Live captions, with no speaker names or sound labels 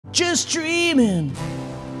Just dreaming.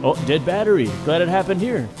 Oh, dead battery. Glad it happened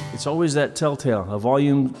here. It's always that telltale. A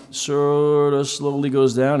volume sort of slowly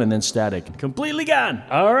goes down and then static. Completely gone.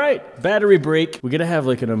 All right, battery break. We gotta have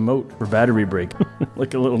like an emote for battery break.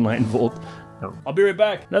 Like a little 9-volt. Oh. I'll be right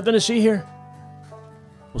back. Nothing to see here.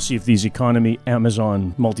 We'll see if these economy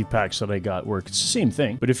Amazon multi-packs that I got work. It's the same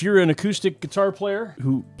thing. But if you're an acoustic guitar player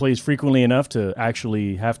who plays frequently enough to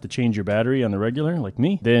actually have to change your battery on the regular, like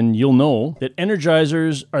me, then you'll know that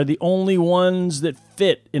Energizers are the only ones that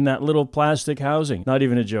fit in that little plastic housing. Not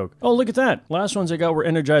even a joke. Oh, look at that. Last ones I got were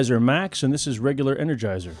Energizer Max, and this is regular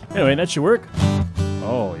Energizer. Anyway, that should work.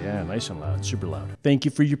 Oh, yeah, nice and loud, super loud. Thank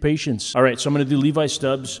you for your patience. All right, so I'm going to do Levi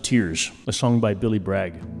Stubbs' Tears, a song by Billy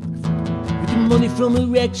Bragg. Money from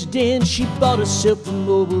her accident, she bought herself a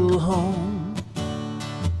mobile home,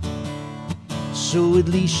 so at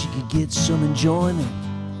least she could get some enjoyment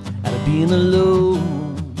out of being alone.